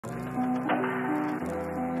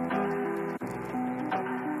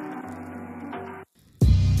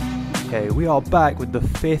Okay, we are back with the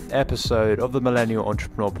 5th episode of the Millennial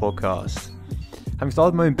Entrepreneur podcast. Having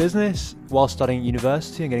started my own business while studying at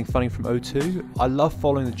university and getting funding from O2, I love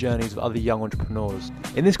following the journeys of other young entrepreneurs.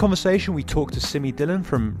 In this conversation, we talked to Simmy Dhillon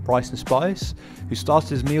from Rice and Spice, who started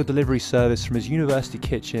his meal delivery service from his university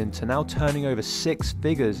kitchen to now turning over 6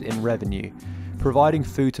 figures in revenue, providing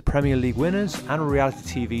food to Premier League winners and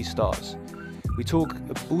reality TV stars. We talk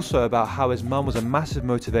also about how his mum was a massive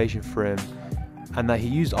motivation for him and that he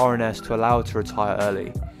used RNS to allow her to retire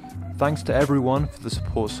early. Thanks to everyone for the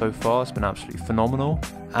support so far, it's been absolutely phenomenal.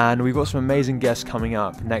 And we've got some amazing guests coming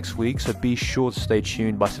up next week, so be sure to stay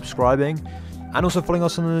tuned by subscribing and also following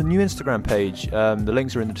us on the new Instagram page. The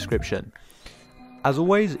links are in the description. As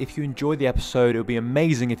always, if you enjoyed the episode, it would be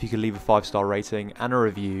amazing if you could leave a 5-star rating and a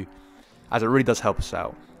review, as it really does help us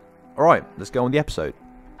out. Alright, let's go on the episode.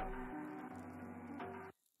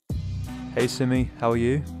 Hey Simmy, how are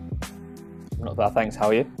you? Not bad, thanks. How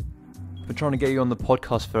are you? I've been trying to get you on the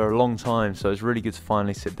podcast for a long time, so it's really good to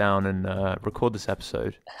finally sit down and record this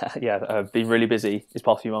episode. Yeah, I've been really busy these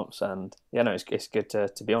past few months, and yeah, no, it's good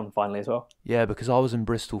to be on finally as well. Yeah, because I was in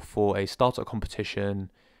Bristol for a startup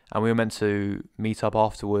competition, and we were meant to meet up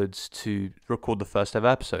afterwards to record the first ever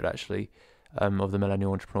episode, actually, of the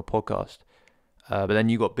Millennial Entrepreneur podcast. But then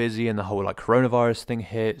you got busy, and the whole coronavirus thing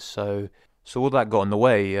hit, so all that got in the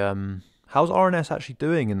way. How's RNS actually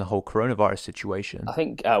doing in the whole coronavirus situation? I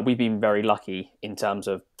think we've been very lucky in terms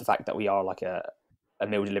of the fact that we are a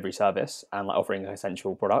meal delivery service and offering an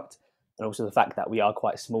essential product, and also the fact that we are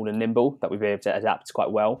quite small and nimble, that we've been able to adapt quite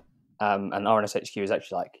well. And RNS HQ is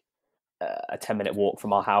actually a 10-minute walk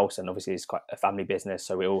from our house, and obviously it's quite a family business,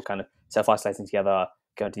 so we're all kind of self-isolating together,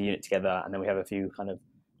 going to the unit together, and then we have a few kind of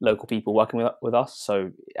local people working with us, so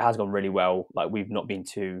it has gone really well. We've not been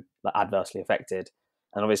too adversely affected.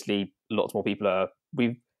 And obviously, lots more people are.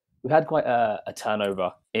 We've had quite a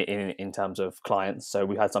turnover in terms of clients. So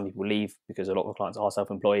we've had some people leave because a lot of clients are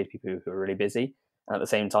self-employed, people who are really busy. And at the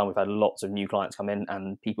same time, we've had lots of new clients come in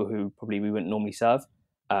and people who probably we wouldn't normally serve.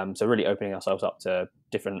 So really opening ourselves up to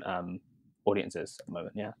different audiences at the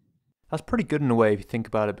moment. Yeah, that's pretty good in a way if you think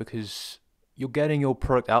about it, because you're getting your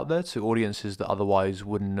product out there to audiences that otherwise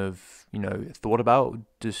wouldn't have, thought about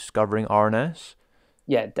discovering RNS.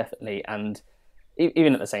 Yeah, definitely. And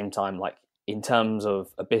even at the same time, in terms of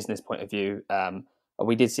a business point of view,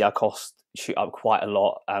 we did see our costs shoot up quite a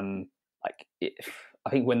lot. I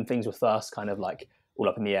think when things were first kind of all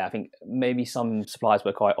up in the air, I think maybe some suppliers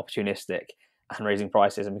were quite opportunistic and raising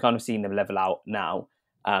prices, and we've kind of seen them level out now.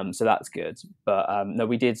 So that's good. But no,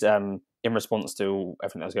 we did, in response to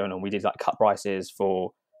everything that was going on, we did cut prices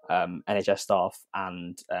for NHS staff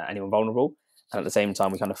and anyone vulnerable. And at the same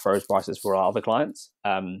time, we kind of froze prices for our other clients.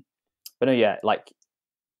 But no, yeah,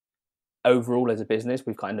 overall as a business,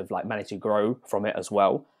 we've kind of managed to grow from it as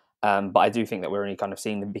well. But I do think that we're only kind of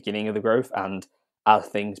seeing the beginning of the growth. And as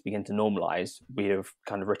things begin to normalize, we have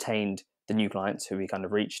kind of retained the new clients who we kind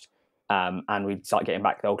of reached. And we start getting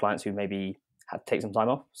back the old clients who maybe had to take some time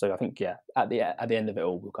off. So I think, yeah, at the end of it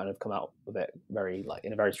all, we'll kind of come out of it very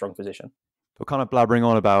in a very strong position. We're kind of blabbering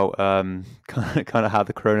on about kind of how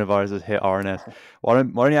the coronavirus has hit RNS. Why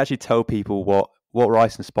don't you actually tell people what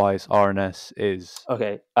Rice and Spice RNS is?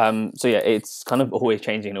 Okay. So yeah, it's kind of always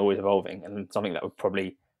changing and always evolving, and something that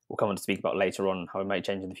we'll come on to speak about later on how it may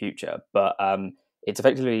change in the future. But it's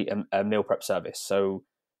effectively a meal prep service. So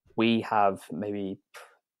we have maybe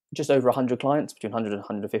just over 100 clients, between 100 and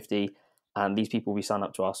 150, and these people will sign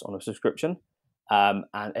up to us on a subscription. And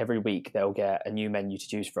every week they'll get a new menu to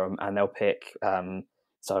choose from, and they'll pick,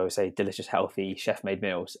 so say delicious, healthy, chef-made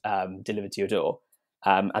meals delivered to your door.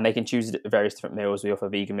 And they can choose various different meals. We offer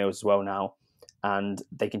vegan meals as well now, and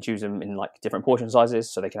they can choose them in different portion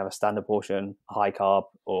sizes. So they can have a standard portion, a high carb,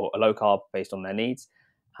 or a low carb based on their needs.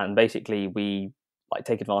 And basically, we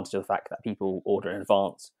take advantage of the fact that people order in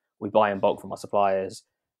advance. We buy in bulk from our suppliers.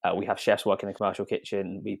 We have chefs working in a commercial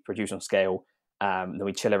kitchen. We produce on scale. Then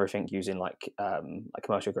we chill everything using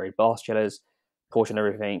commercial grade blast chillers, portion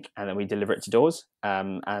everything, and then we deliver it to doors.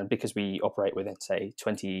 And because we operate within say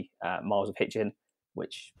 20 miles of Hitchin,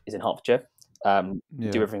 which is in Hertfordshire, we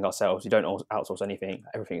do everything ourselves. We don't outsource anything.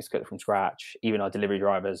 Everything is cooked from scratch. Even our delivery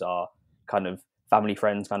drivers are kind of family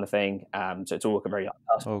friends kind of thing. So it's all a very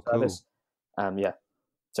personal service. Yeah.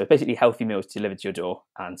 So it's basically healthy meals delivered to your door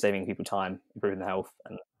and saving people time, improving their health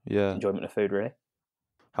and enjoyment of food, really.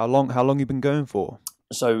 How long you been going for?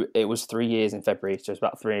 So it was 3 years in February, so it's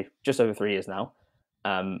about just over 3 years now.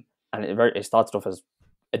 And it started off as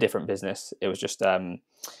a different business. It was just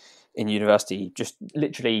in university, just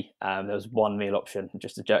literally there was one meal option,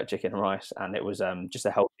 just a jerk chicken and rice, and it was just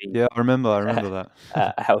a healthy. Yeah, I remember that.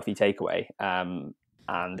 A healthy takeaway.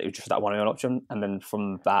 and it was just that one option. And then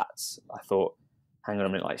from that, I thought, hang on a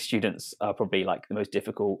minute, like students are probably like the most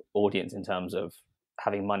difficult audience in terms of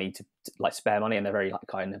having money to like spare money, and they're very like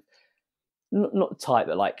kind of not tight,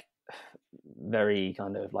 but like very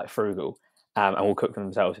kind of like frugal, and will cook for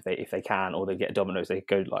themselves if they can, or they get a Domino's, they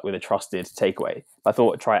go like with a trusted takeaway. But I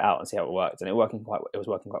thought I'd try it out and see how it worked, and it was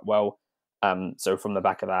working quite well. So from the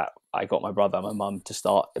back of that, I got my brother and my mum to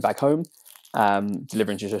start it back home,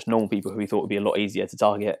 delivering to just normal people who we thought would be a lot easier to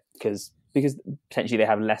target because potentially they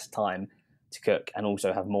have less time to cook and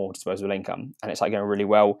also have more disposable income, and it's like going really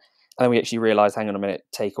well. And then we actually realised, hang on a minute,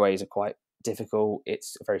 takeaways are quite difficult.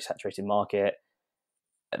 It's a very saturated market.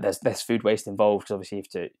 There's food waste involved because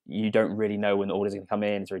obviously you don't really know when the orders are going to come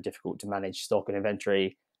in. It's very difficult to manage stock and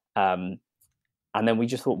inventory. And then we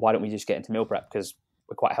just thought, why don't we just get into meal prep, because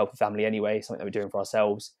we're quite a healthy family anyway, something that we're doing for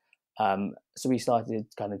ourselves. So we started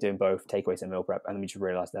kind of doing both takeaways and meal prep, and then we just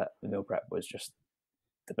realised that the meal prep was just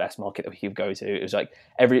the best market that we could go to. It was like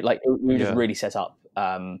we were just really set up.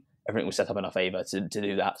 Everything was set up in our favour to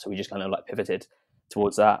do that. So we just kind of like pivoted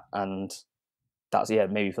towards that, and that's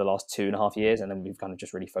maybe for the last 2.5 years, and then we've kind of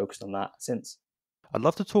just really focused on that since. I'd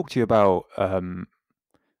love to talk to you about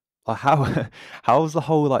how was the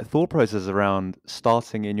whole like thought process around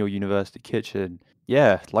starting in your university kitchen?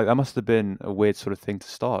 Yeah, like that must have been a weird sort of thing to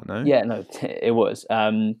start, no? Yeah, no, it was.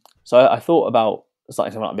 So I thought about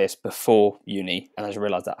starting something like this before uni, and I just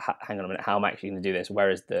realised that hang on a minute, how am I actually going to do this?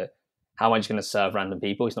 How am I just going to serve random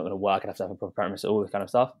people? It's not going to work. I have to have a proper premise, all this kind of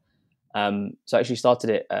stuff. So I actually started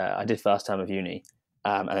it. I did first term of uni,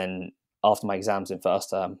 and then after my exams in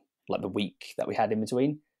first term, like the week that we had in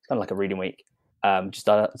between, it's kind of like a reading week. Just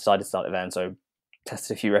decided to start it then. So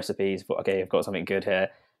tested a few recipes. Thought, okay, I've got something good here.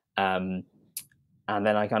 And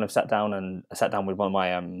then I kind of sat down with one of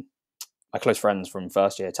my close friends from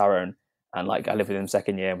first year, Tyrone, and like I lived with him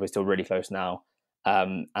second year. We're still really close now.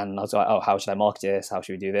 And I was like, oh, how should I market this? How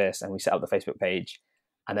should we do this? And we set up the Facebook page.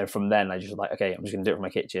 And then from then, I just was like, okay, I'm just going to do it from my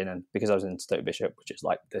kitchen. And because I was in Stoke Bishop, which is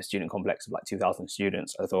like the student complex of like 2,000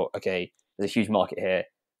 students, I thought, okay, there's a huge market here.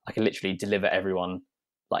 I can literally deliver everyone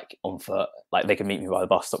like on foot, like they can meet me by the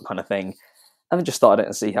bus stop kind of thing. And then just started it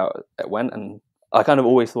and see how it went. And I kind of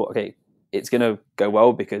always thought, okay, it's going to go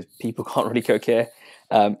well because people can't really cook here.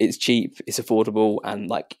 It's cheap, it's affordable. And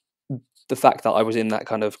like the fact that I was in that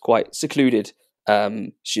kind of quite secluded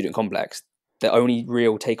student complex, the only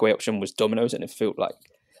real takeaway option was Domino's, and it felt like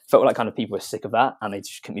kind of people were sick of that and they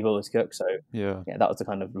just couldn't be bothered to cook. So yeah, that was the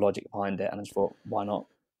kind of logic behind it, and I just thought, why not?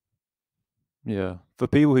 Yeah, for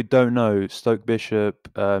people who don't know, Stoke Bishop,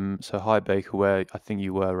 so High Baker, where I think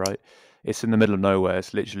you were, right? It's in the middle of nowhere.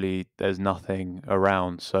 It's literally there's nothing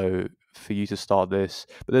around. So for you to start this,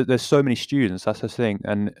 but there's so many students. That's the thing,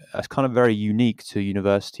 and that's kind of very unique to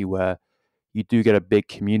university where you do get a big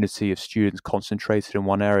community of students concentrated in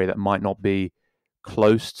one area that might not be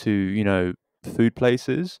close to, food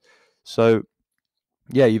places. So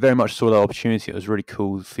yeah, you very much saw that opportunity. It was really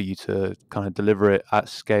cool for you to kind of deliver it at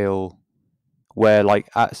scale where like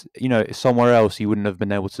somewhere else you wouldn't have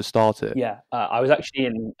been able to start it. Yeah, I was actually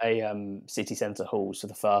in a city centre halls for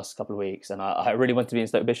the first couple of weeks, and I really wanted to be in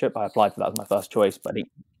Stoke Bishop. I applied for that as my first choice, but I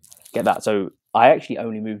didn't get that. So I actually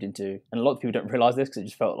only moved into, and a lot of people don't realise this because it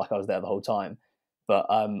just felt like I was there the whole time, but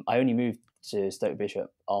I only moved to Stoke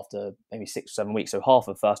Bishop after maybe 6 or 7 weeks, so half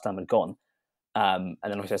of first term had gone. And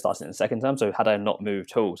then obviously I started in the second term, so had I not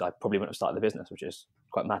moved halls, I probably wouldn't have started the business, which is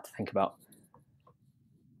quite mad to think about.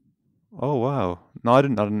 Oh wow. No, I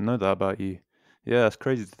didn't know that about you. Yeah, that's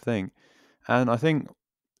crazy to think. And I think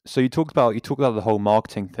so you talked about the whole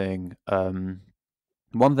marketing thing.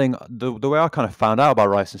 One thing, the way I kind of found out about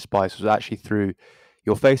Rice and Spice was actually through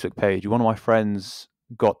your Facebook page. One of my friends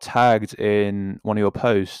got tagged in one of your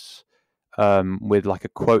posts with like a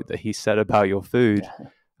quote that he said about your food. Yeah.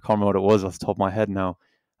 I can't remember what it was off the top of my head now.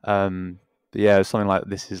 But yeah, it was something like,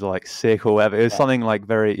 "This is like sick" or whatever. It was something like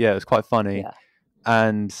it was quite funny. Yeah.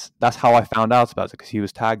 And that's how I found out about it, because he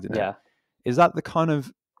was tagged in it. Yeah. Is that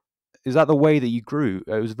the way that you grew?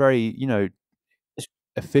 It was very,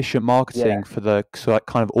 efficient marketing for the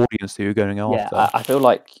kind of audience that you're going after. Yeah, I feel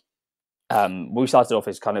like we started off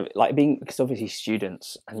as kind of like because obviously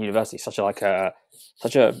students and university is such a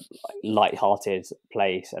light-hearted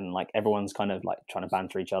place, and like everyone's kind of like trying to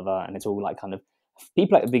banter each other, and it's all like kind of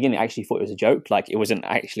people at the beginning actually thought it was a joke, like it wasn't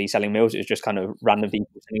actually selling meals, it was just kind of random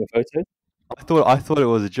people sending a photo. I thought it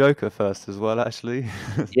was a joke at first as well, actually.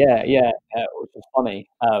 Yeah, which was funny.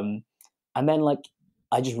 And then like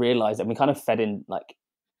I just realized that we kind of fed in like.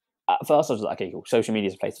 At first, I was like, okay, cool. Social media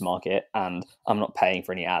is a place to market, and I'm not paying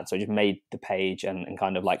for any ads. So I just made the page and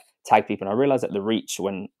kind of like tag people. And I realized that the reach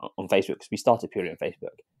when on Facebook, because we started purely on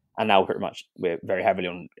Facebook, and now pretty much we're very heavily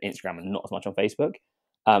on Instagram and not as much on Facebook.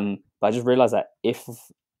 But I just realized that if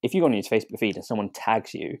you go on your Facebook feed and someone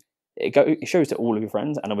tags you, it shows to all of your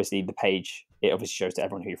friends, and obviously the page, it obviously shows to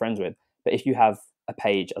everyone who you're friends with. But if you have a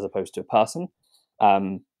page as opposed to a person,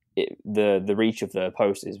 the reach of the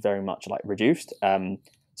post is very much like reduced.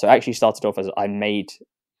 So I actually started off as I made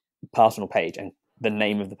a personal page, and the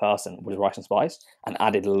name of the person was Rice and Spice, and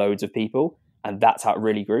added loads of people, and that's how it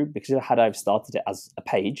really grew. Because had I started it as a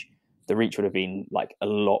page, the reach would have been like a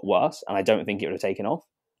lot worse, and I don't think it would have taken off.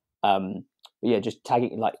 But yeah, just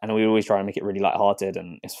tagging, like, and we always try and make it really lighthearted,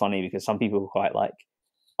 and it's funny because some people are quite like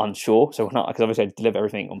unsure. So we're not, because obviously I deliver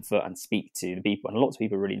everything on foot and speak to the people, and lots of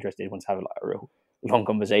people are really interested, want to have like a real long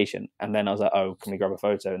conversation. And then I was like, oh, can we grab a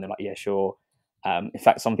photo? And they're like, yeah, sure. In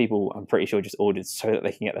fact, some people I'm pretty sure just ordered so that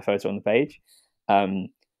they can get the photo on the page. But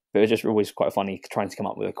it was just always quite funny trying to come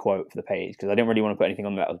up with a quote for the page, because I didn't really want to put anything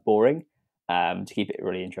on that was boring, to keep it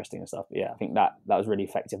really interesting and stuff. But yeah, I think that was really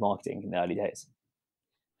effective marketing in the early days.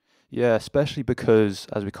 Yeah, especially because,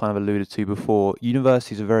 as we kind of alluded to before,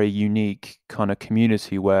 university is a very unique kind of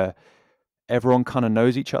community where everyone kind of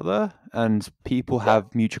knows each other and people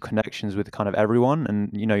have mutual connections with kind of everyone. And,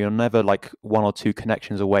 you're never like one or two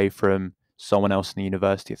connections away from someone else in the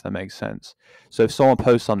university, if that makes sense. So if someone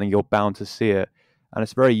posts something, you're bound to see it. And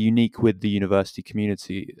it's very unique with the university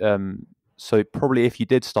community. So probably if you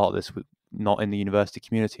did start this not in the university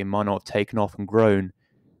community, it might not have taken off and grown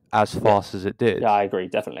as fast as it did. Yeah, I agree,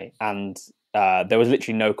 definitely. And there was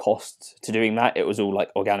literally no cost to doing that. It was all like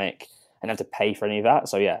organic, and have to pay for any of that.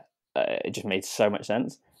 So yeah, it just made so much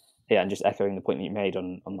sense. Yeah, and just echoing the point that you made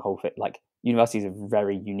on the whole thing, like university is a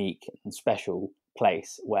very unique and special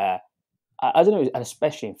place where I don't know, and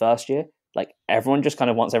especially in first year, like everyone just kind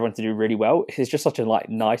of wants everyone to do really well. It's just such a like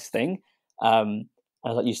nice thing. And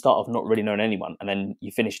like you start off not really knowing anyone, and then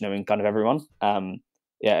you finish knowing kind of everyone.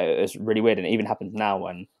 Yeah, it's really weird, and it even happens now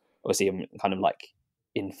when obviously I'm kind of like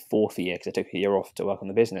in fourth year, because I took a year off to work on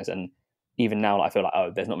the business, and even now, like, I feel like,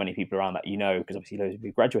 oh, there's not many people around that because obviously loads of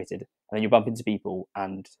people graduated, and then you bump into people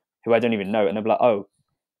and who I don't even know, and they'll be like, oh,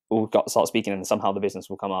 we'll start speaking, and somehow the business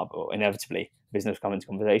will come up, or inevitably business will come into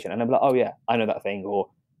conversation, and they'll be like, oh yeah, I know that thing, or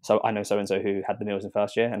so I know so and so who had the meals in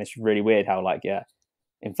first year, and it's really weird how like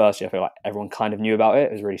in first year I feel like everyone kind of knew about it.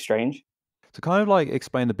 It was really strange. To kind of like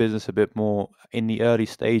explain the business a bit more in the early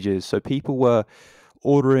stages, so people were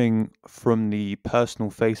ordering from the personal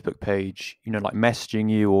Facebook page, like messaging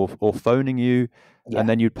you or phoning you, and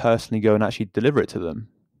then you'd personally go and actually deliver it to them.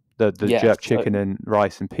 The jerk chicken and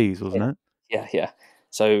rice and peas, wasn't it? Yeah.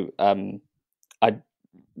 So I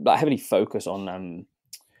heavily focus on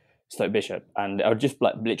Slope Bishop, and I would just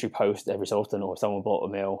like literally post every so often, or if someone bought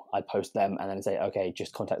a meal, I'd post them and then say, okay,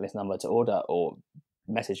 just contact this number to order, or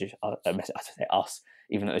message us,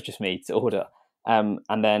 even though it's just me, to order.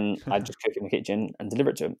 And then I'd just cook in the kitchen and deliver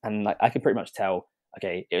it to them. And like I could pretty much tell,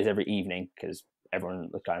 okay, it was every evening because everyone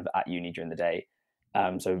was kind of at uni during the day.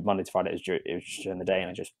 So Monday to Friday it was just during the day, and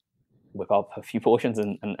I just whip up a few portions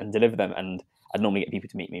and deliver them. And I'd normally get people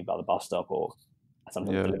to meet me by the bus stop, or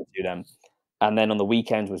something delivered to them. And then on the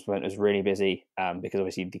weekends was when it was really busy, because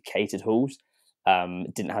obviously the catered halls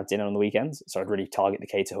didn't have dinner on the weekends, so I'd really target the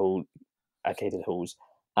catered halls,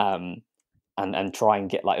 and try and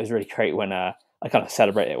get, like, it was really great when I kind of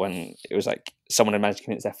celebrate it when it was like someone had managed to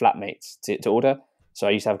convince their flatmates to order. So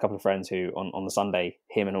I used to have a couple of friends who on the Sunday,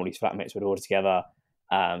 him and all his flatmates would order together.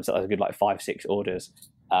 So that was a good like 5-6 orders.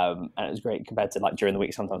 And it was great compared to like during the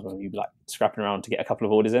week sometimes when you'd be like scrapping around to get a couple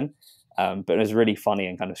of orders in. But it was really funny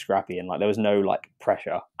and kind of scrappy, and like there was no like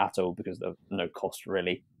pressure at all because there was no cost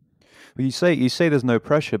really. Well, you say there's no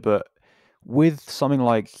pressure, but with something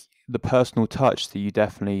like the personal touch that you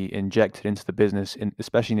definitely injected into the business,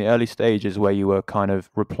 especially in the early stages where you were kind of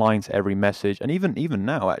replying to every message, and even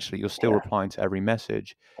now actually you're still replying to every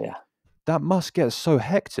message. Yeah, that must get so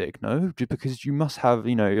hectic, no? Just because you must have,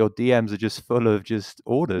 your DMs are just full of just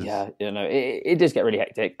orders. Yeah, it does get really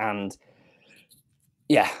hectic, and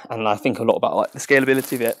and I think a lot about like the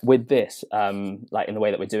scalability of it with this, like in the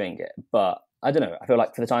way that we're doing it. But I don't know, I feel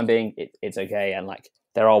like for the time being it's okay, and like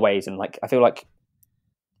there are ways, and like I feel like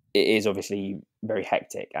it is obviously very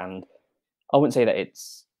hectic, and I wouldn't say that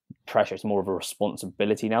it's pressure, it's more of a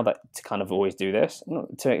responsibility now that to kind of always do this.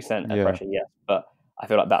 Not to an extent of pressure, yes, but I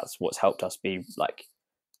feel like that's what's helped us be like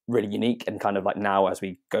really unique, and kind of like now as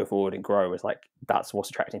we go forward and grow, is like that's what's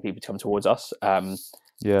attracting people to come towards us.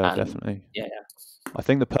 Definitely. Yeah. I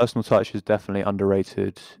think the personal touch is definitely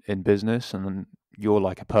underrated in business, and you're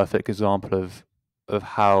like a perfect example of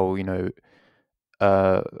how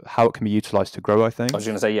how it can be utilized to grow, I think. I was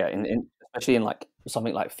going to say, especially in like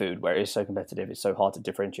something like food, where it is so competitive, it's so hard to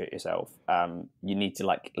differentiate yourself. You need to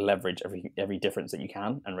like leverage every difference that you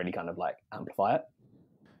can and really kind of like amplify it.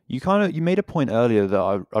 You made a point earlier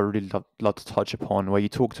that I really love to touch upon, where you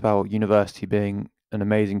talked about university being an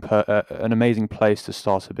amazing place to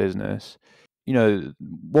start a business.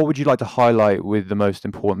 What would you like to highlight with the most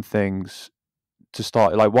important things to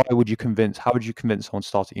start? Like, how would you convince someone to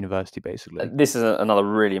start at university, basically? This is another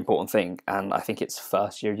really important thing, and I think it's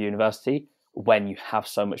first year of university when you have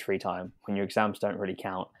so much free time, when your exams don't really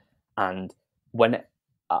count, and when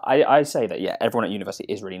I say that, yeah, everyone at university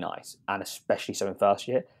is really nice, and especially so in first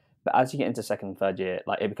year. But as you get into second and third year,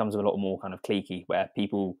 like it becomes a lot more kind of cliquey, where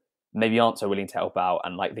people maybe aren't so willing to help out,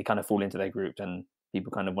 and like they kind of fall into their group, and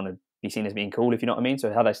people kind of want to be seen as being cool, if you know what I mean.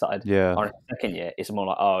 So how they started Yeah, our second year, it's more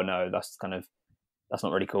like, oh no, that's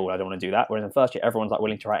not really cool. I don't want to do that. Whereas in first year, everyone's like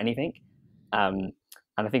willing to try anything. Um,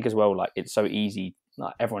 and I think as well, like it's so easy.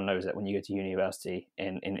 Like everyone knows that when you go to university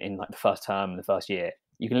in like the first term, the first year,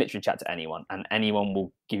 you can literally chat to anyone, and anyone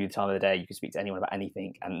will give you the time of the day. You can speak to anyone about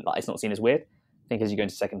anything, and like it's not seen as weird. I think as you go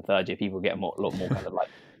into second, third year, people get a lot more kind of like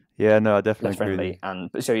yeah, no, I definitely less agree with you. friendly.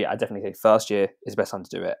 And but so yeah, I definitely think first year is the best time to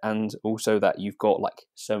do it, and also that you've got like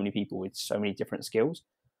so many people with so many different skills.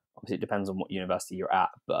 Obviously, it depends on what university you're at,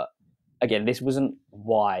 but again, this wasn't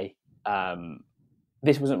why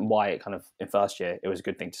it kind of in first year it was a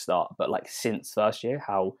good thing to start. But like since first year,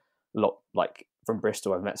 how like from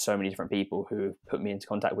Bristol, I've met so many different people who have put me into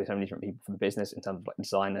contact with so many different people from the business in terms of like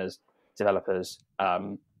designers, developers,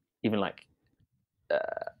 even like uh,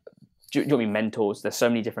 do you know what I mean, mentors. There's so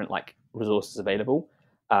many different like resources available.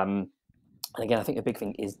 And again, I think the big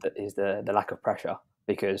thing is the lack of pressure,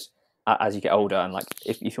 because as you get older and like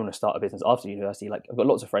if you want to start a business after university, like I've got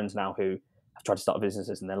lots of friends now who have tried to start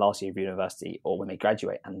businesses in their last year of university or when they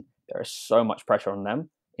graduate, and there is so much pressure on them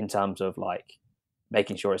in terms of like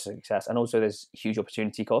making sure it's a success, and also there's huge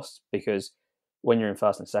opportunity costs, because when you're in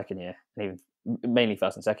first and second year, and even mainly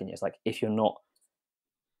first and second year, it's like if you're not,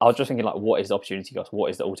 I was just thinking like, what is the opportunity cost? What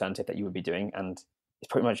is the alternative that you would be doing? And it's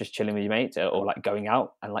pretty much just chilling with your mates or like going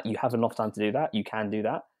out, and like you have enough time to do that. You can do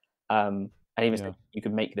that, and even Yeah. you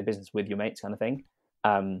can make the business with your mates, kind of thing.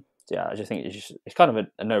 So yeah, I just think it's kind of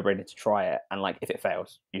a no brainer to try it, and like if it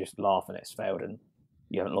fails, you just laugh and it's failed and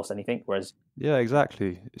you haven't lost anything. Whereas Yeah,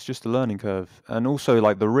 exactly. It's just a learning curve. And also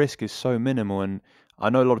like the risk is so minimal, and I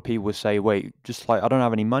know a lot of people would say, wait, just like I don't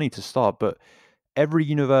have any money to start, but every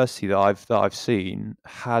university that I've seen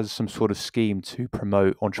has some sort of scheme to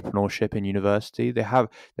promote entrepreneurship in university. They have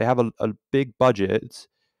a big budget.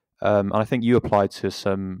 And I think you applied to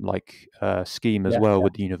some like scheme as yeah, well yeah,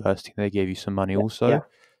 with the university. They gave you some money yeah, yeah. also.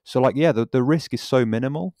 So like yeah, the risk is so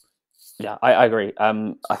minimal. Yeah, I agree.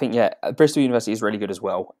 I think yeah, Bristol University is really good as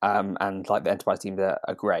well, and like the enterprise team there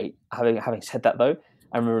are great. Having said that though,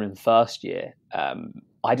 I remember in the first year,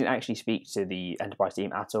 I didn't actually speak to the enterprise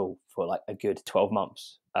team at all for like a good 12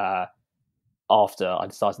 months after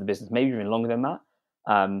I'd started the business, maybe even longer than that.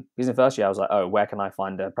 Because in the first year, I was like, oh, where can I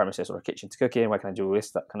find a premises or a kitchen to cook in? Where can I do all this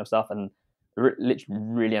that kind of stuff? And literally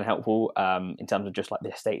really unhelpful in terms of just like the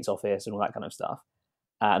estates office and all that kind of stuff.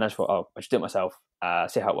 And I just thought, oh, I should do it myself,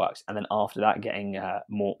 see how it works. And then after that, getting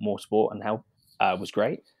more support and help was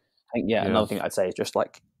great. I think, yeah, Yeah. another thing I'd say is just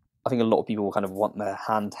like, I think a lot of people kind of want their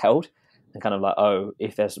hand held and kind of like, oh,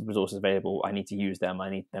 if there's resources available, I need to use them.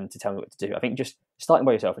 I need them to tell me what to do. I think just starting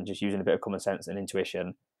by yourself and just using a bit of common sense and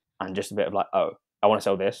intuition and just a bit of like, oh, I want to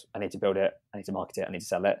sell this. I need to build it. I need to market it. I need to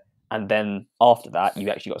sell it. And then after that, you've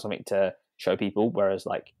actually got something to show people. Whereas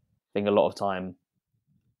like, I think a lot of time,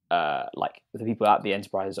 like the people at the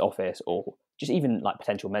enterprise office or just even like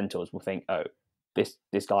potential mentors will think, oh, this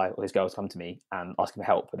guy or this girl has come to me and asking for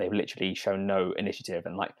help, but they've literally shown no initiative,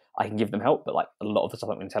 and like I can give them help, but like a lot of the stuff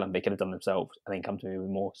I'm going to tell them they could have done themselves, and then come to me with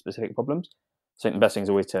more specific problems. So I think the best thing is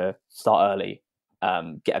always to start early,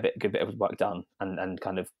 get a good bit of work done, and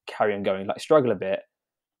kind of carry on going, like struggle a bit,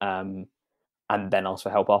 um, and then ask for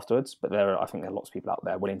help afterwards. But I think there are lots of people out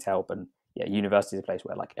there willing to help, and yeah, university is a place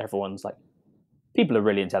where like everyone's like people are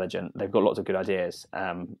really intelligent. They've got lots of good ideas,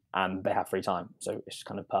 and they have free time. So it's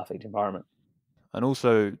kind of perfect environment. And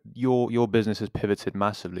also, your business has pivoted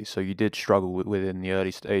massively. So you did struggle within the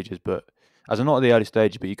early stages, but as in not at the early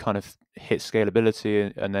stage, but you kind of hit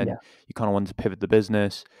scalability, and then Yeah, you kind of wanted to pivot the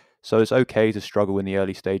business. So it's okay to struggle in the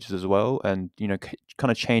early stages as well, and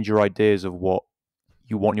kind of change your ideas of what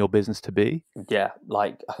you want your business to be. yeah.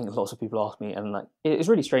 Like I think lots of people ask me, and like it's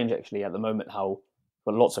really strange actually at the moment how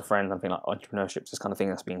for lots of friends, I think like entrepreneurship is this kind of thing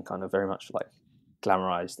that's been kind of very much like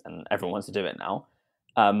glamorized, and everyone wants to do it now.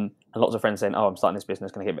 And lots of friends saying, "Oh, I'm starting this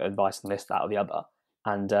business. Going to give it advice on this, that, or the other."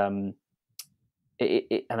 And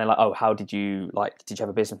and they're like, oh, how did you have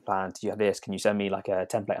a business plan? Did you have this? Can you send me like a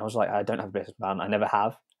template? And I was like, I don't have a business plan. I never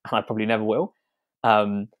have, and I probably never will.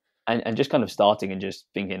 And just kind of starting and just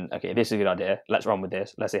thinking, okay, this is a good idea. Let's run with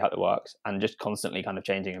this. Let's see how it works. And just constantly kind of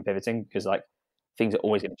changing and pivoting, because like things are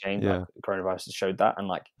always going to change. Yeah. Like coronavirus has showed that, and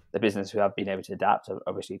like the business who have been able to adapt are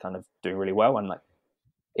obviously kind of doing really well. And like,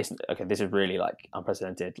 it's okay, this is really like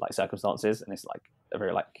unprecedented like circumstances, and it's like a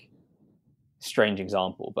very like strange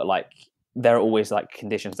example, but like there are always like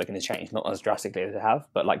conditions that are going to change, not as drastically as they have,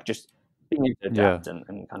 but like just being able to adapt and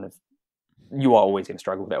kind of, you are always going to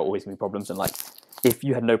struggle. There are always going to be problems, and like if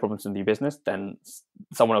you had no problems in your business, then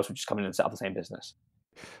someone else would just come in and set up the same business.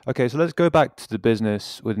 Okay, so let's go back to the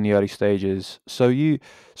business within the early stages. So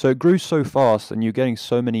it grew so fast, and you're getting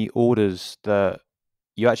so many orders that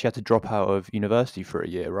you actually had to drop out of university for a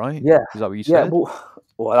year, right? Yeah, Is that what you said?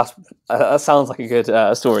 Well, that sounds like a good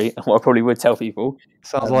story, and what I probably would tell people.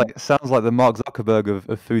 Sounds like the Mark Zuckerberg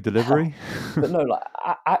of food delivery. But no, like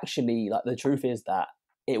actually, like the truth is that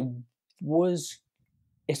it's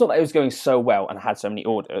not that it was going so well and I had so many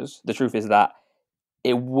orders. The truth is that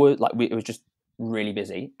it was just really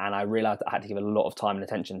busy, and I realized that I had to give a lot of time and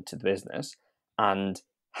attention to the business. And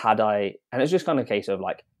it's just kind of a case of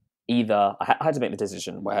like, either I had to make the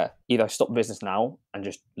decision where either I stop the business now and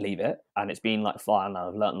just leave it, and it's been like fun and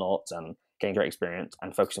I've learned lots and gained great experience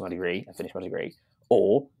and focus on my degree and finish my degree,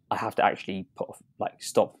 or I have to actually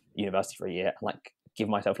stop university for a year and like give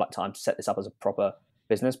myself like time to set this up as a proper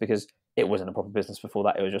business, because it wasn't a proper business before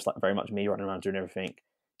that. It was just like very much me running around doing everything.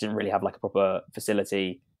 Didn't really have like a proper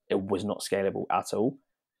facility. It was not scalable at all.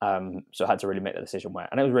 So I had to really make that decision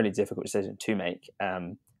and it was a really difficult decision to make.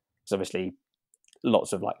 Because obviously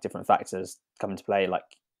lots of like different factors come into play, like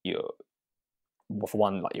for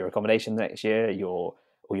one, like your accommodation next year, or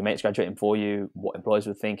your mates graduating for you, what employers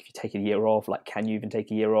would think if you take a year off, like can you even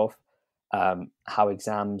take a year off, how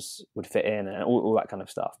exams would fit in, and all that kind of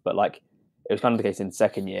stuff. But like it was kind of the case in the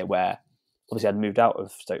second year where obviously I'd moved out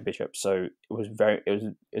of Stoke Bishop, so it was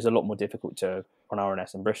a lot more difficult to run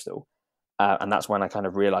RNS in Bristol, and that's when I kind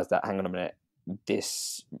of realised that, hang on a minute,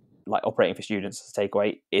 this like operating for students as a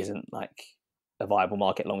takeaway isn't like a viable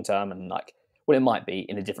market long term, and like, well, it might be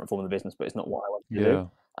in a different form of the business, but it's not what I want to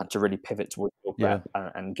do. And to really pivot towards meal prep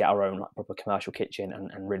and get our own like proper commercial kitchen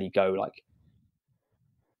and really go like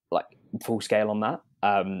full scale on that,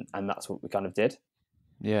 and that's what we kind of did.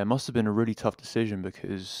 Yeah, it must have been a really tough decision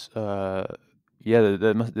because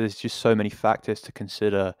there's just so many factors to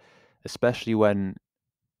consider, especially when,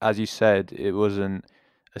 as you said, it wasn't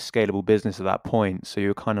a scalable business at that point. So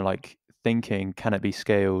you're kind of like thinking, can it be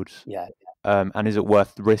scaled? Yeah. And is it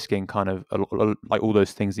worth risking kind of like all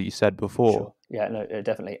those things that you said before? Sure. Yeah, no,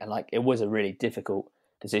 definitely. And like, it was a really difficult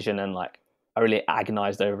decision, and like, I really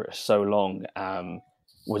agonized over it so long.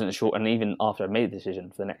 Wasn't sure. And even after I made the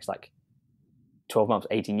decision, for the next like 12 months,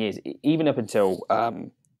 18 years, even up until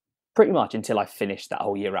pretty much until I finished that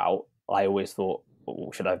whole year out, I always thought,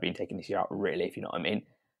 oh, should I have been taking this year out, really, if you know what I mean?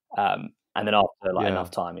 And then after like enough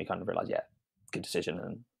time, you kind of realize, yeah, good decision,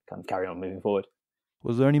 and kind of carry on moving forward.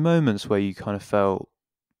 Was there any moments where you kind of felt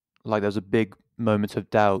like there was a big moment of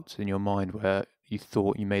doubt in your mind where you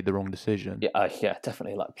thought you made the wrong decision? Yeah,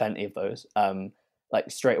 definitely, like plenty of those. Like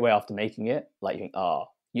straight away after making it, like you think,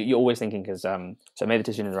 you're always thinking, because so I made the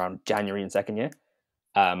decision around January in second year,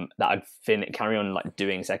 that I'd carry on like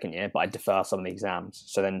doing second year, but I'd defer some of the exams.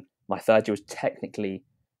 So then my third year was technically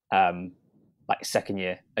like second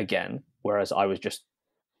year again, whereas I was just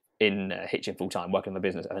in Hitchin full time, working on the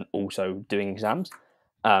business, and then also doing exams.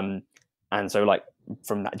 And so like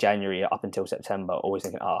from that January up until September, always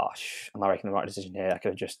thinking, am I making the right decision here? I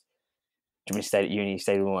could have just stayed at uni,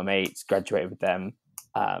 stayed with all my mates, graduated with them,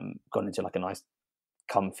 gone into like a nice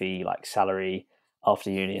comfy like salary after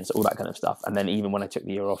uni, and so all that kind of stuff. And then even when I took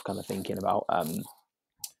the year off, kind of thinking about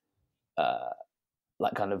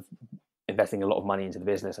like kind of investing a lot of money into the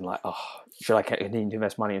business, and like, should I continue to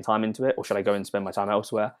invest money and time into it, or should I go and spend my time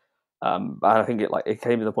elsewhere? And I think it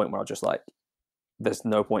came to the point where I was just like, there's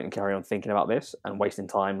no point in carrying on thinking about this and wasting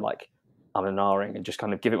time like I'm an R-ing, and just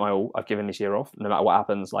kind of give it my all. I've given this year off, no matter what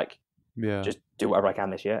happens, like just do whatever I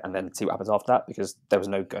can this year, and then see what happens after that, because there was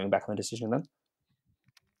no going back on the decision then.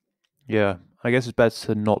 Yeah, I guess it's better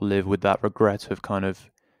to not live with that regret of kind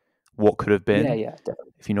of what could have been. Yeah,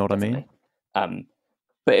 definitely. If you know what I mean.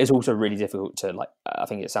 But it's also really difficult to like. I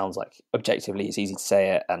think it sounds like objectively it's easy to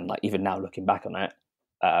say it, and like even now looking back on it,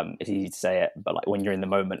 it's easy to say it. But like when you're in the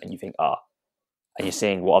moment and you think, and you're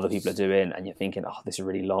seeing what other people are doing, and you're thinking, this is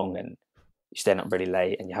really long, and you're staying up really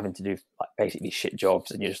late, and you're having to do like basically shit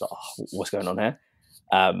jobs, and you're just like, what's going on here?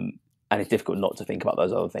 And it's difficult not to think about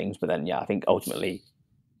those other things. But then, I think ultimately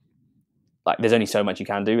like there's only so much you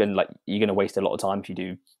can do, and like you're going to waste a lot of time if you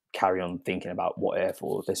do carry on thinking about what if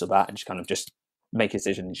or this or that, and just kind of just make a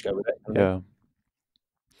decision and just go with it. Yeah.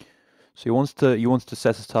 So you wanted to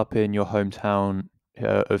set it up in your hometown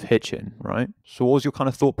of Hitchin, right? So what was your kind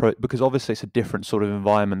of because obviously it's a different sort of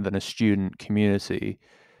environment than a student community.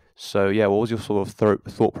 So yeah, what was your sort of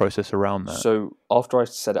thought process around that? So after I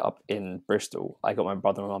set it up in Bristol, I got my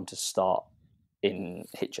brother and mum to start in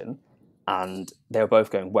Hitchin, and they were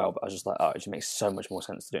both going well. But I was just like, oh, it just makes so much more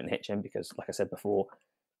sense to do it in Hitchin because, like I said before,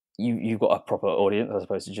 you've got a proper audience as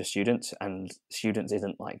opposed to just students, and students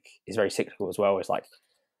isn't like it's very cyclical as well. It's like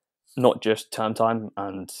not just term time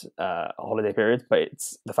and holiday periods, but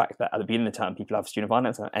it's the fact that at the beginning of the term people have student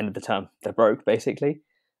finance, and at the end of the term they're broke basically.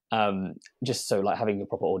 Just so like having a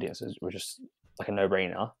proper audience was just like a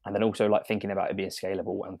no-brainer, and then also like thinking about it being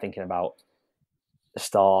scalable and thinking about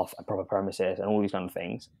staff and proper premises and all these kind of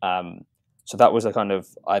things. So that was a kind of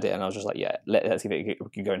idea, and I was just like, yeah, let's give it. We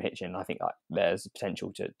can go and Hitchin. And I think like there's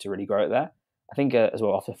potential to really grow it there. I think as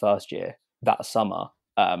well after the first year that summer,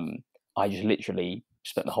 I just literally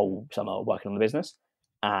spent the whole summer working on the business,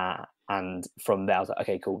 and from there I was like,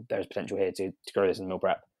 okay, cool. There's potential here to grow this in meal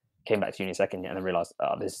prep. Came back to uni second year and then realised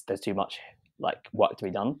there's too much like work to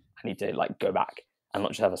be done. I need to like go back and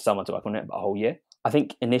not just have a summer to work on it, but a whole year. I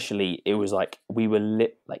think initially it was like we were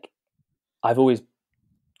like I've always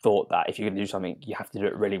thought that if you're going to do something, you have to do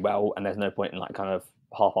it really well, and there's no point in like kind of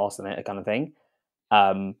half-assing it kind of thing.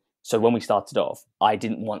 So when we started off, I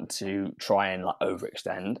didn't want to try and like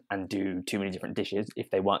overextend and do too many different dishes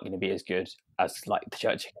if they weren't going to be as good as like the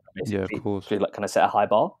church chicken. Yeah, of course. To like kind of set a high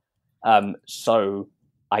bar. So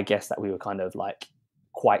I guess that we were kind of like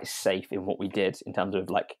quite safe in what we did in terms of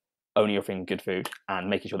like only offering good food and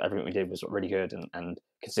making sure that everything we did was really good and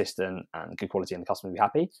consistent and good quality and the customer would be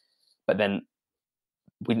happy. But then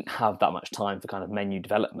we didn't have that much time for kind of menu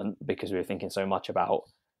development because we were thinking so much about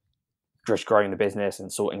just growing the business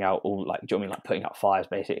and sorting out all like, do you know what I mean? Like putting out fires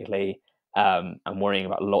basically, and worrying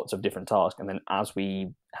about lots of different tasks. And then as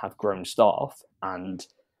we have grown staff and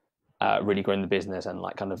really grown the business and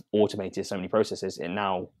like kind of automated so many processes and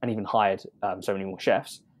even hired so many more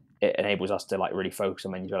chefs, it enables us to like really focus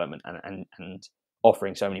on menu development and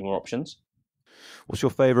offering so many more options. What's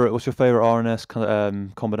your favorite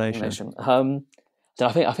RNS combination? So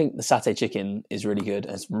I think the satay chicken is really good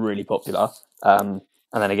and it's really popular.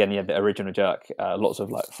 And then again, yeah, the original jerk. Lots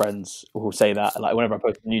of like friends will say that. Like whenever I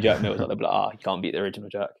post a new jerk meal, they'll be like, you can't beat the original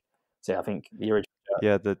jerk. So yeah, I think the original jerk.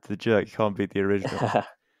 Yeah, the jerk, you can't beat the original.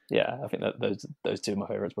 Yeah, I think that those two are my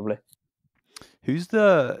favorites probably. Who's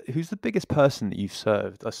the biggest person that you've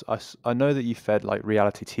served? I know that you fed like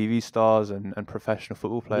reality TV stars and professional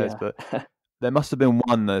football players, but there must have been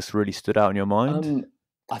one that's really stood out in your mind.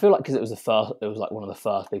 I feel like because it was like one of the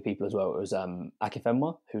first big people as well. It was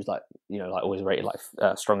Akifenwa, who's like like always rated like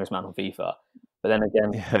strongest man on FIFA. But then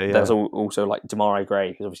again, there's also like Demarai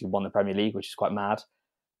Gray, who's obviously won the Premier League, which is quite mad.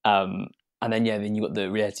 And then then you got the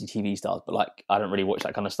reality TV stars, but like I don't really watch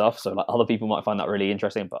that kind of stuff. So like other people might find that really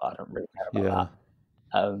interesting, but I don't really care about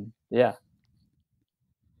that.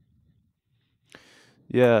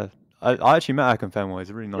 Yeah, I actually met Akifenwa. He's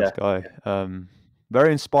a really nice guy.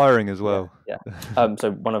 Very inspiring as well. Yeah.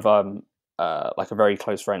 So one of like a very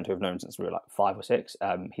close friend who I've known since we were like 5 or 6.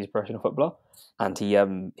 He's a professional footballer, and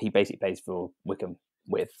he basically plays for Wickham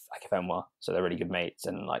with Akifenwa, so they're really good mates.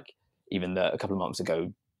 And like even a couple of months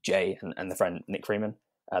ago, Jay and the friend Nick Freeman,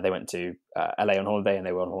 they went to LA on holiday, and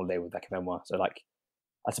they were on holiday with Akifenwa. So like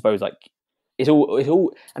I suppose like it's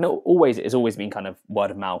always been kind of word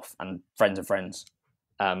of mouth and friends of friends.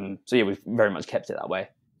 So yeah, we've very much kept it that way.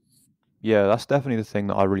 Yeah, that's definitely the thing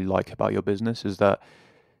that I really like about your business is that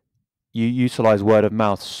you utilize word of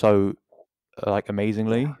mouth so like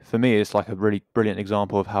amazingly. Yeah. For me, it's like a really brilliant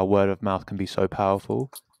example of how word of mouth can be so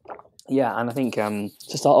powerful. Yeah, and I think to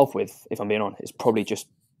start off with, if I'm being honest, it's probably just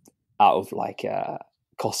out of like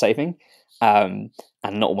cost saving and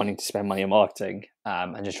not wanting to spend money on marketing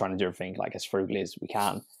and just trying to do everything like as frugally as we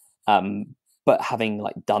can. But having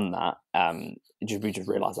like done that, we just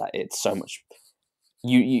realised that it's so much.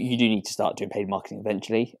 You do need to start doing paid marketing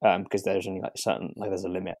eventually because there's only like there's a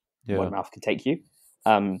limit word of mouth can take you.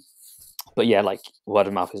 But yeah, like word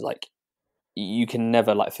of mouth is like you can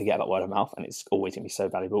never like forget about word of mouth, and it's always gonna be so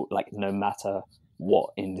valuable. Like no matter what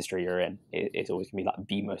industry you're in, it's always gonna be like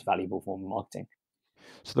the most valuable form of marketing.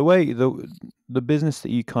 So the way the business that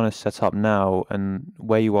you kind of set up now and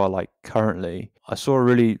where you are like currently, I saw a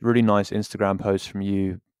really really nice Instagram post from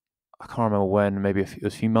you. I can't remember when, maybe it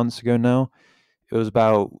was a few months ago now. It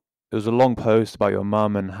was a long post about your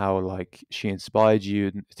mum and how like she inspired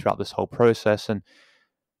you throughout this whole process and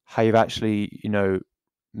how you've actually,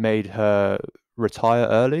 made her retire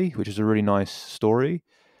early, which is a really nice story.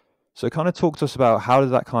 So kind of talk to us about how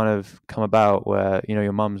did that kind of come about where,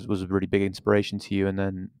 your mum was a really big inspiration to you, and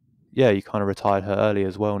then, yeah, you kind of retired her early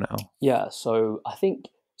as well now. Yeah, so I think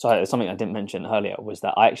something I didn't mention earlier was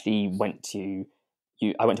that I actually I went to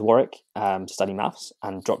Warwick to study maths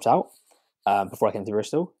and dropped out before I came to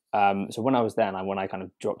Bristol. So when I was there and when I kind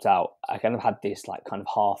of dropped out, I kind of had this like kind of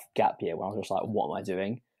half gap year where I was just like, what am I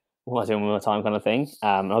doing? What am I doing with my time kind of thing?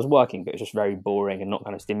 And I was working, but it was just very boring and not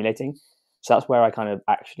kind of stimulating. So that's where I kind of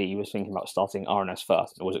actually was thinking about starting RNS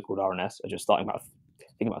first. It wasn't called RNS. I was just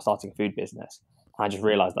thinking about starting a food business. And I just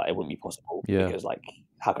realized that it wouldn't be possible Yeah. because like,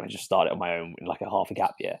 how can I just start it on my own in like a half a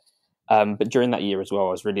gap year? But during that year as well,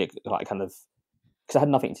 I was really like kind of, because I had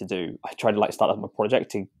nothing to do, I tried to like start up my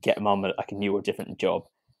project to get mum like a new or different job.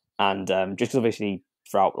 And just because obviously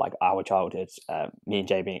throughout like our childhood, me and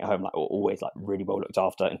Jay being at home, like were always like really well looked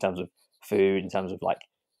after in terms of food, in terms of like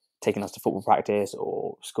taking us to football practice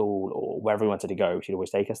or school or wherever we wanted to go, she'd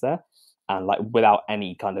always take us there. And like without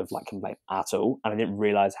any kind of like complaint at all. And I didn't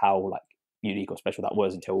realize how like unique or special that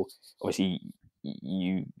was until obviously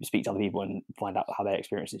you speak to other people and find out how their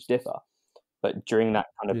experiences differ. But during that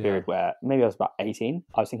kind of Yeah. period where maybe I was about 18,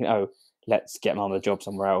 I was thinking, oh, let's get mum a job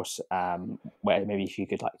somewhere else, where maybe she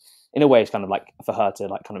could like, in a way, it's kind of like for her to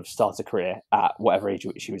like kind of start a career at whatever age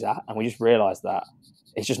she was at. And we just realized that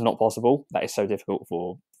it's just not possible. That it's so difficult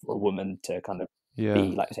for a woman to kind of Yeah.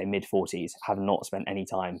 be like say mid-40s, have not spent any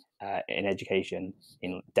time in education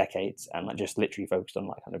in decades, and like just literally focused on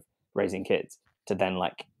like kind of raising kids, to then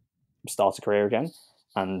like start a career again.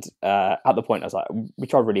 And at the point, I was like, we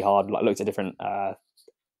tried really hard, like looked at different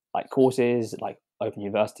like courses, like Open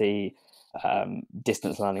University,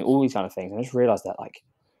 distance learning, all these kind of things, and I just realized that like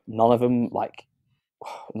none of them like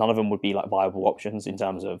none of them would be like viable options in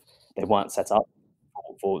terms of they weren't set up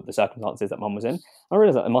for the circumstances that mum was in. I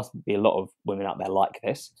realized that there must be a lot of women out there like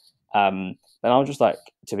this. And I was just like,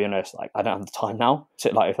 to be honest, like I don't have the time now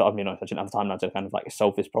to like, if I'm being honest, I didn't have the time now to kind of like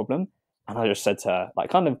solve this problem. And I just said to her, like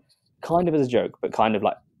kind of as a joke, but kind of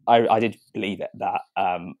like I did believe it that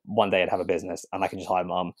one day I'd have a business and I could just hire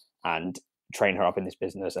mum and train her up in this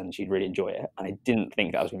business and she'd really enjoy it. And I didn't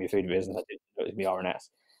think that was going to be a food business. I didn't think it was going to be RNS.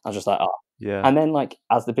 I was just like, oh. Yeah. And then like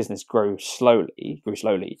as the business grew slowly, it was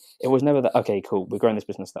never that, okay, cool, we're growing this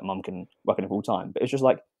business that mum can work in full time. But it's just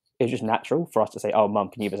like, it was just natural for us to say, oh, mum,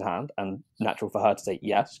 can you give us a hand? And natural for her to say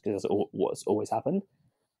yes, because that's what's always happened.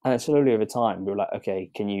 And then slowly over time, we were like, okay,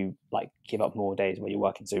 can you like give up more days where you're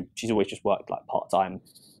working? So she's always just worked like part time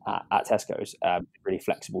at Tesco's, really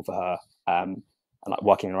flexible for her, and like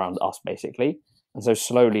working around us basically. And so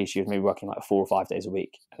slowly she was maybe working like 4 or 5 days a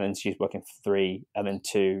week, and then she was working 3, and then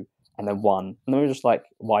 2, and then 1. And then we were just like,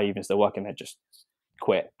 why are you even still working there? Just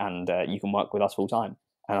quit, and you can work with us full time.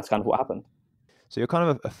 And that's kind of what happened. So you're kind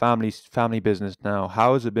of a family business now.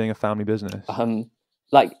 How is it being a family business?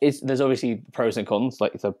 Like there's obviously pros and cons.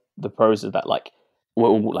 Like the pros are that like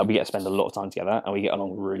we get to spend a lot of time together and we get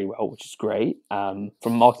along really well, which is great. From a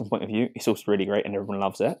marketing point of view, it's also really great and everyone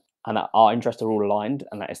loves it. And that our interests are all aligned,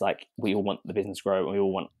 and that is like we all want the business to grow, and we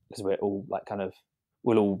all want, because we're all like kind of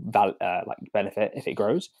we'll all like benefit if it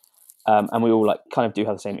grows, and we all like kind of do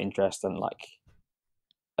have the same interest and like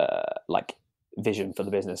vision for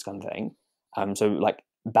the business kind of thing. So like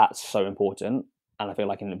that's so important, and I feel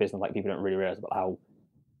like in the business, like people don't really realize about how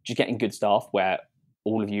just getting good staff where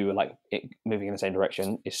all of you are like moving in the same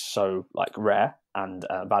direction is so like rare and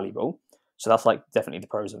valuable. So that's like definitely the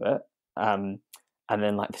pros of it. And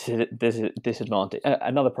then like this disadvantage.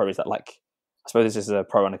 Another pro is that like I suppose this is a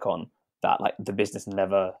pro and a con, that like the business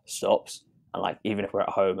never stops, and like even if we're at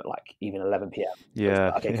home at like even 11 p.m.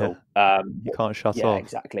 Yeah. Okay, Yeah. cool. You can't shut Yeah, off.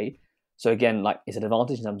 exactly. So again, like it's an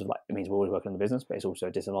advantage in terms of like it means we're always working on the business, but it's also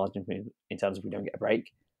a disadvantage in terms of we don't get a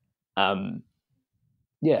break.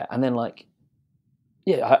 Yeah, and then like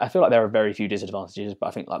yeah, I feel like there are very few disadvantages, but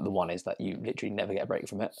I think like the one is that you literally never get a break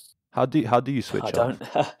from it. How do you I switch don't.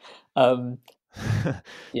 off?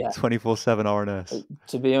 Yeah, 24/7 RNS.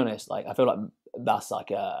 to be honest, like I feel like that's like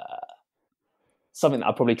something that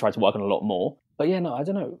I probably try to work on a lot more. But yeah, no, I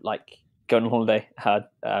don't know. Like going on holiday,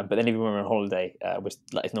 but then even when we're on holiday,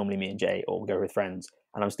 like, it's normally me and Jay, or we go with friends,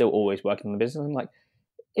 and I'm still always working on the business. And like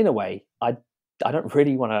in a way, I don't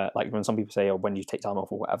really want to, like when some people say, "Oh, when do you take time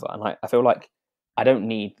off or whatever," and like I feel like I don't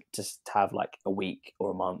need to have like a week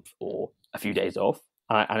or a month or a few days off.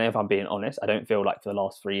 And if I'm being honest, I don't feel like for the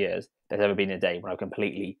last 3 years there's ever been a day when I've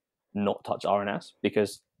completely not touched RNS,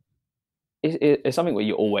 because it's something where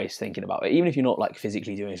you're always thinking about it. Even if you're not like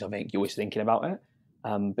physically doing something, you're always thinking about it.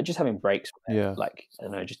 But just having breaks from it, Yeah. like I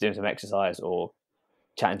don't know, just doing some exercise or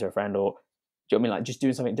chatting to a friend or you know what I mean? Like just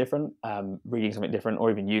doing something different, reading something different,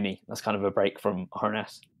 or even uni. That's kind of a break from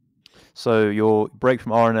RNS. So your break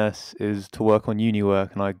from RNS is to work on uni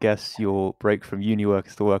work, and I guess your break from uni work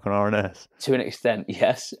is to work on RNS. To an extent,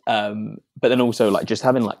 yes. But then also like just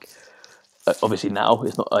having like, obviously now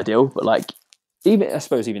it's not ideal, but like even I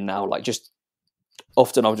suppose even now, like just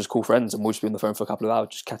often I'll just call friends and we'll just be on the phone for a couple of hours,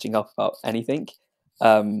 just catching up about anything.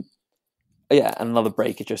 Yeah, and another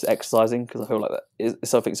break is just exercising, because I feel like that is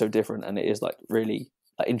something so different, and it is like really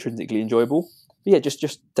like intrinsically enjoyable. But yeah, just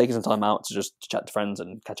taking some time out to just chat to friends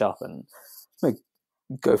and catch up and maybe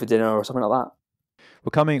go for dinner or something like that.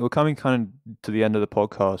 We're coming kind of to the end of the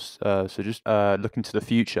podcast, so just looking to the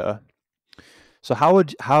future. So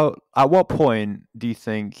at what point do you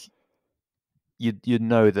think you'd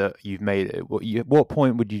know that you've made it? What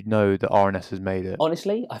point would you know that RNS has made it?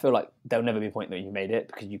 Honestly, I feel like there'll never be a point that you made it,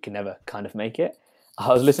 because you can never kind of make it. I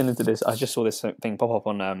was listening to this. I just saw this thing pop up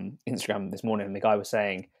on Instagram this morning, and the guy was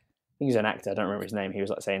saying, I think he's an actor, I don't remember his name. He was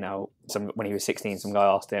like saying how when he was 16, some guy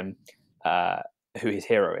asked him who his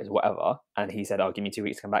hero is, whatever, and he said, "Oh, give me 2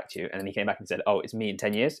 weeks to come back to you." And then he came back and said, "Oh, it's me in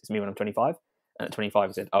 10 years. It's me when I'm 25." And at 25,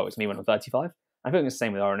 he said, "Oh, it's me when I'm 35." I think it's the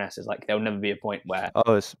same with RNS. Is like there'll never be a point where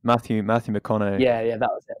it's Matthew McConaughey. Yeah, that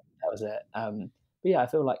was it. But yeah, I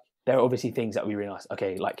feel like there are obviously things that we realise.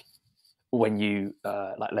 Okay, like when you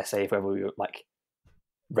like, let's say if ever we were like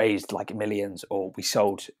raised like millions, or we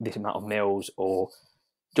sold this amount of meals, or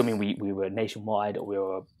do you know what I mean we were nationwide, or we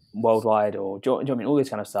were worldwide, or do you know what I mean all this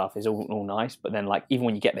kind of stuff is all nice. But then like even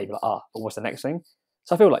when you get there, you're like, but what's the next thing?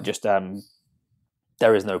 So I feel like just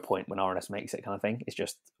there is no point when RNS makes it kind of thing. It's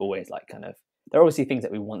just always like kind of, there are obviously things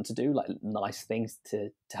that we want to do, like nice things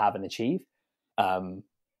to have and achieve. But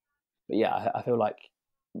yeah, I feel like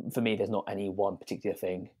for me, there's not any one particular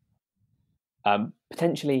thing.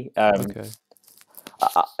 Potentially, Okay.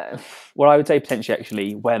 what I would say potentially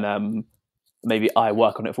actually when maybe I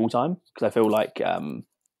work on it full time, because I feel like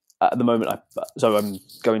at the moment, so I'm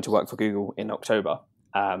going to work for Google in October,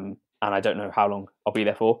 and I don't know how long I'll be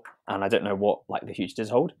there for, and I don't know what like the future does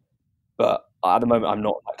hold. But at the moment, I'm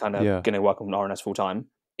not like, kind of going to work on RNS full time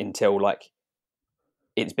until like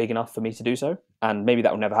it's big enough for me to do so. And maybe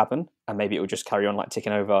that will never happen, and maybe it will just carry on like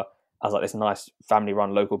ticking over as like this nice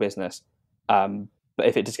family-run local business. But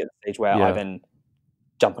if it just gets to the stage where I then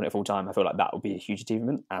jump on it full time, I feel like that would be a huge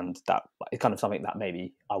achievement, and that like, it's kind of something that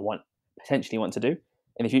maybe I potentially want to do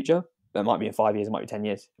in the future. It might be in 5 years, it might be 10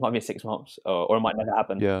 years, it might be in 6 months, or it might never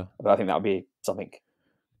happen. Yeah. But I think that would be something.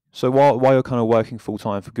 So while you're kind of working full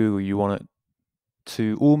time for Google, you want it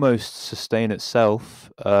to almost sustain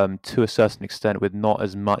itself to a certain extent with not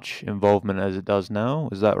as much involvement as it does now.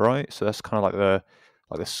 Is that right? So that's kind of like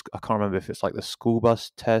I can't remember if it's like the school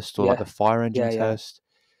bus test or like the fire engine test,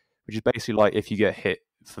 which is basically like if you get hit.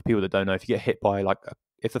 For people that don't know, if you get hit by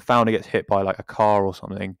if the founder gets hit by like a car or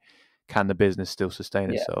something, can the business still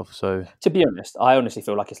sustain itself? So to be honest, I honestly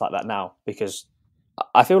feel like it's like that now, because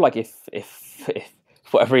I feel like if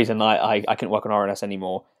for whatever reason I couldn't work on RNS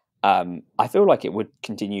anymore, I feel like it would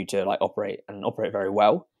continue to like operate very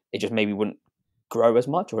well. It just maybe wouldn't grow as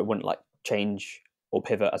much, or it wouldn't like change or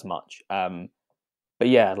pivot as much. But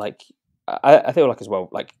yeah, like I feel like as well,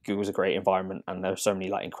 like Google's a great environment, and there are so many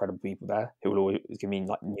like incredible people there who will always give me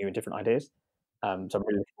like new and different ideas. So I'm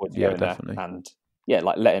really looking forward to going definitely. there, and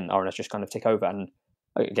like letting RNS just kind of take over. And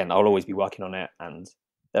again, I'll always be working on it, and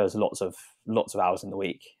there's lots of hours in the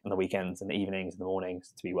week, and the weekends, and the evenings, and the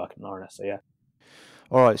mornings to be working on RNS. So yeah.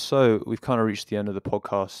 All right, so we've kind of reached the end of the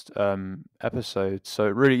podcast episode. So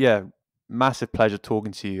really, massive pleasure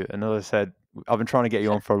talking to you. And as I said, I've been trying to get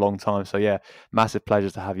you on for a long time. So yeah, massive pleasure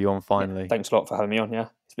to have you on finally. Thanks a lot for having me on.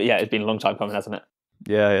 It's been a long time coming, hasn't it?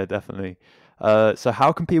 Yeah, definitely. So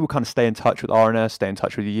how can people kind of stay in touch with RNS, stay in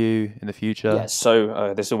touch with you in the future? Yeah,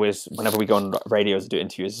 so there's always, whenever we go on radio to do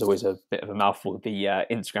interviews, there's always a bit of a mouthful, the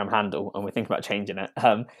Instagram handle, and we're thinking about changing it.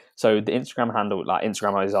 So the Instagram handle, like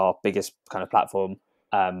Instagram is our biggest kind of platform,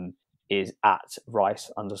 is at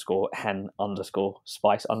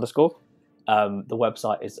rice_hen_spice_. The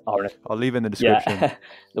website is RNS. I'll leave it in the description. Yeah.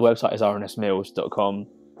 The website is rnsmeals.com.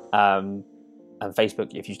 And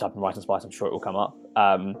Facebook, if you type in Rice and Spice, I'm sure it will come up.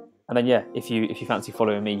 And then if you fancy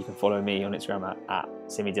following me, you can follow me on Instagram at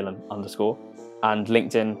Simmy Dhillon_, and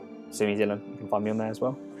LinkedIn, Simmy Dhillon. You can find me on there as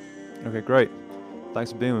well. Okay, great.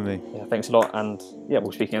 Thanks for being with me. Yeah, thanks a lot, and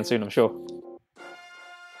we'll speak again soon, I'm sure.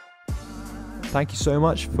 Thank you so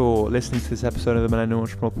much for listening to this episode of the Millennial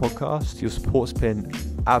Entrepreneur podcast. Your support's been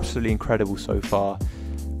absolutely incredible so far.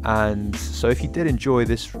 And so if you did enjoy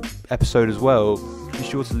this episode as well, be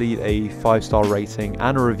sure to leave a 5-star rating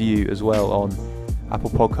and a review as well on Apple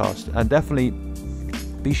Podcast. And definitely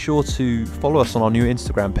be sure to follow us on our new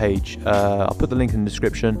Instagram page. I'll put the link in the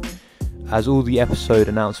description, as all the episode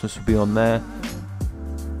announcements will be on there.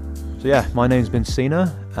 So yeah, my name's been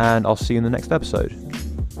Sina, and I'll see you in the next episode.